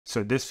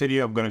So in this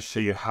video, I'm going to show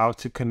you how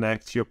to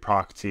connect your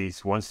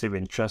proxies once they've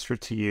been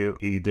transferred to you,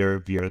 either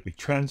via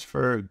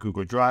WeTransfer,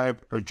 Google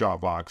Drive, or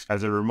Dropbox.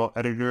 As a remote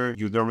editor,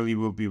 you normally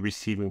will be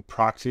receiving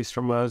proxies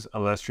from us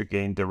unless you're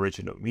getting the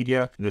original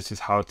media. This is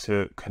how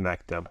to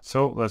connect them.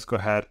 So let's go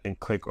ahead and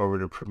click over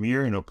to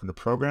Premiere and open the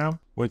program.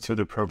 Once you have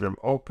the program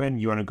open,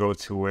 you want to go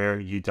to where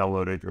you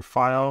downloaded your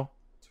file.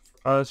 So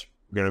for us,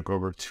 we're going to go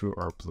over to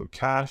our Blue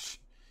Cache.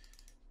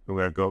 We're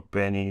going to go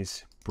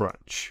Benny's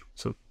Brunch.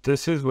 So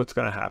this is what's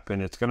going to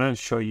happen. It's going to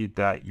show you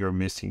that you're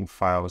missing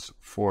files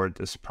for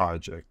this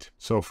project.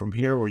 So from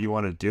here, what you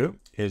want to do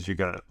is you're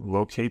going to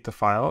locate the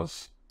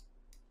files.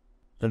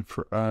 And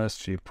for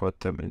us, we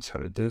put them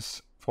inside of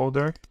this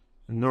folder.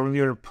 And normally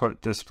you're going to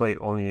put display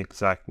only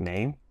exact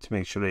name to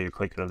make sure that you're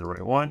clicking on the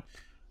right one.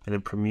 And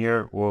then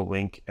Premiere will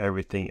link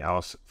everything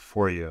else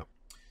for you.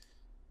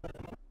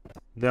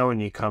 Now when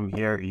you come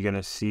here, you're going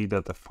to see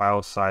that the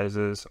file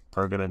sizes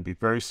are going to be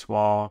very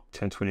small,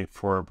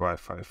 1024 by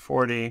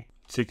 540.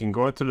 So you can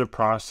go through the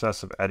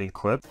process of adding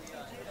clips.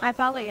 I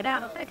probably it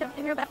out. I can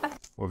figure that out.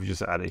 What we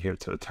just added here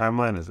to the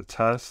timeline as a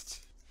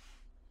test.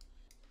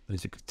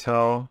 As you can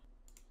tell,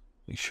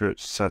 make sure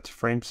it's set to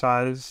frame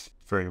size.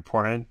 Very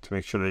important to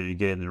make sure that you're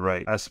getting the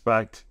right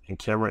aspect and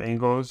camera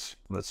angles.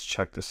 Let's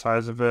check the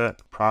size of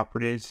it,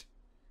 properties.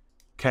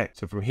 Okay,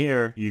 so from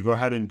here, you go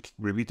ahead and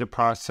repeat the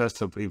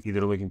process of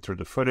either looking through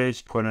the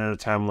footage, putting a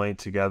timeline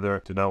together.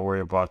 Do not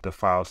worry about the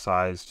file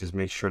size. Just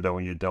make sure that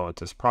when you're done with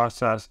this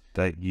process,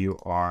 that you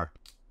are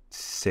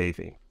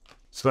saving.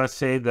 So let's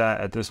say that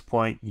at this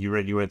point, you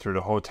went through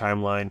the whole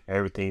timeline,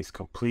 everything is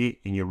complete,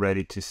 and you're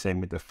ready to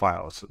send me the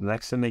files. So the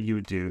next thing that you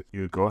would do,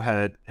 you would go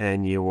ahead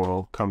and you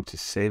will come to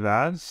Save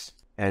As,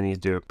 and you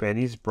do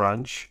Benny's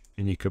Brunch,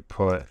 and you could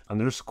put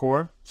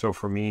underscore. So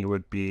for me, it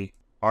would be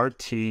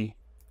RT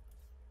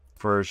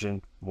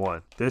version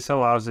 1. This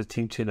allows the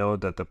team to know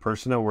that the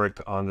person that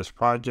worked on this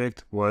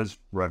project was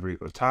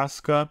Rodrigo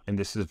Tasca, and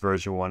this is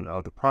version 1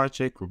 of the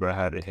project. We'll go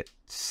ahead and hit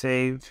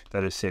save.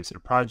 That is saves the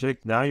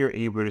project. Now you're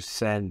able to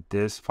send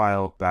this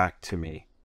file back to me.